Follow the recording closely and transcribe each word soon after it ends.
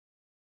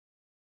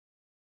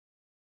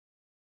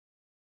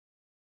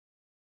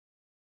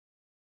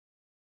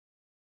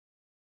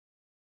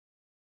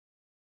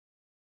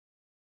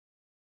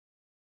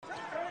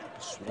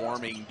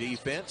Swarming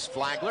defense.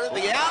 Flagler,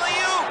 the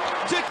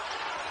alley-oop to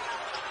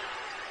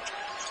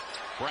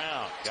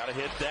Brown. Got to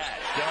hit that.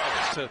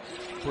 To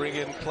bring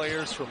in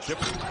players from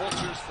different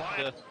cultures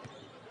from the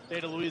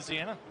state of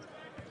Louisiana.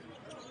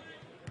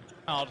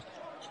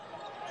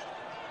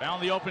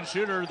 Found the open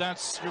shooter.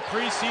 That's your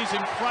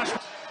preseason freshman.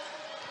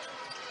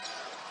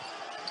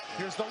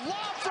 Here's the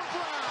lob for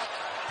Brown.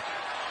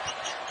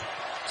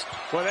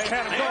 Well, they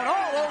had him going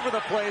all over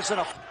the place.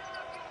 And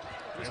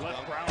they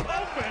left Brown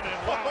open,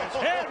 and wow, his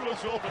head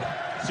was open.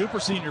 Super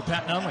senior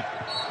Pat Nunley.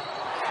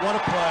 What a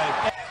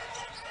play.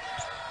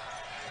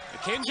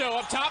 Kenjo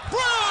up top.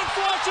 Brown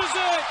flushes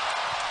it.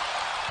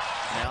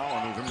 Now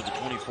on November the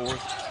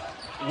 24th.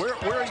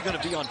 Where are you going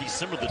to be on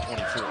December the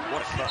 24th?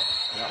 What a cut.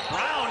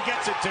 Brown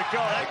gets it to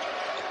go.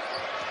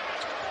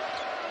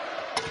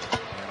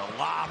 And a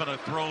lob and a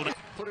throw to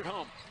Put it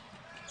home.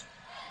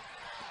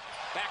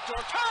 Backdoor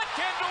cut.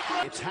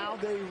 Kendall. It's how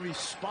they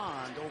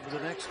respond over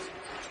the next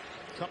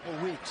couple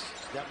weeks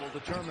that will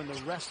determine the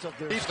rest of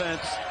their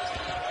defense.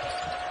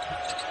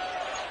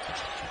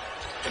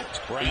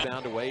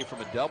 rebound away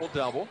from a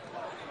double-double.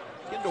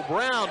 Kendall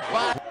Brown,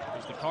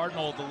 There's the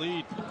Cardinal, the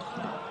lead.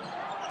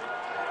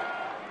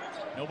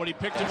 Nobody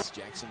picked it.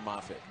 Jackson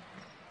Moffitt.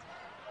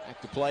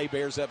 Back to play,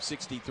 Bears up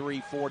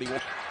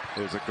 63-41.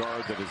 There's a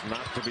guard that is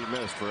not to be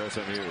missed for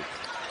SMU.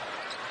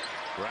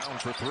 Brown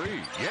for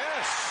three.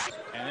 Yes!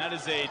 And that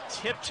is a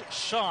tipped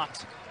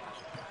shot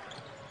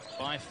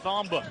by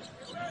Thamba.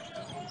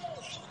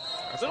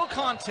 Little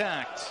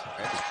contact.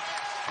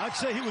 I'd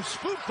say he was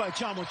spooked by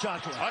Chamo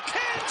Chacho. a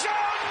Kenjo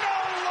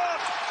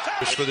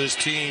no look. For this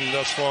team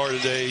thus far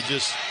today,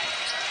 just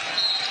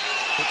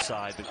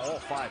Side, but all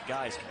five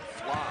guys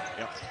can fly.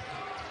 Yep.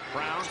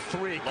 Brown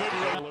three.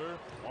 Taylor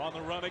on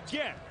the run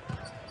again.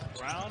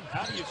 Brown,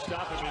 how do you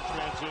stop him in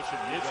transition?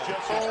 It's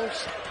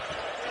just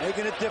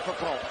Making it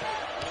difficult.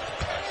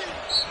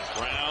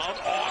 Brown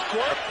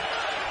awkward.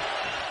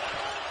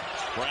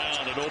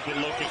 Brown an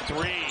open looking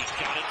three.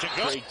 Got it to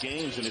go. Great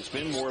games, and it's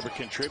been more of a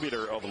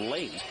contributor of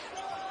late.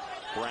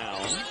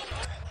 Brown.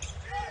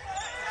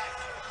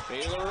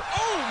 Baylor.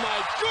 Oh my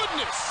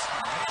goodness!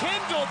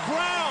 Kendall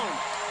Brown.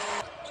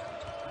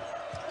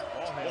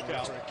 look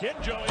out.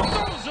 Kenjo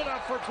throws it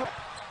up for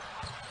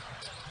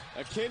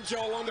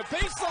Kenjo on the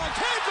baseline.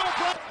 Kendall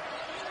Brown.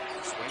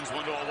 Swings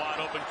one to a wide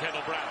open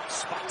Kendall Brown.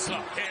 Spots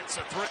up. Hits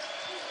a three.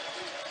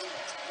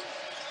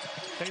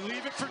 They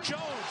leave it for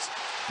Jones.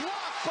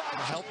 Blocked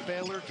by help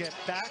Baylor get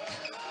back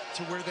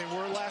to where they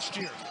were last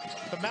year.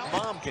 The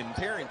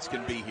Parents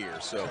can be here,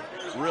 so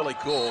really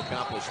cool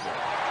accomplishment.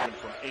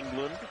 From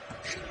England.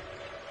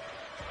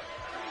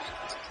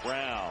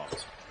 Brown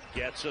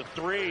gets a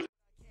three.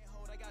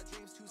 I got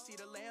dreams to see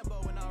the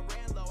Lambo and I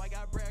ran low. I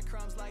got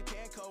breadcrumbs like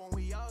Panko and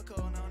we all go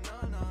no.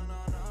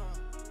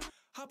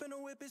 Hop in the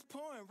whip is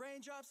pouring,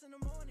 raindrops in the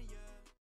morning, yeah.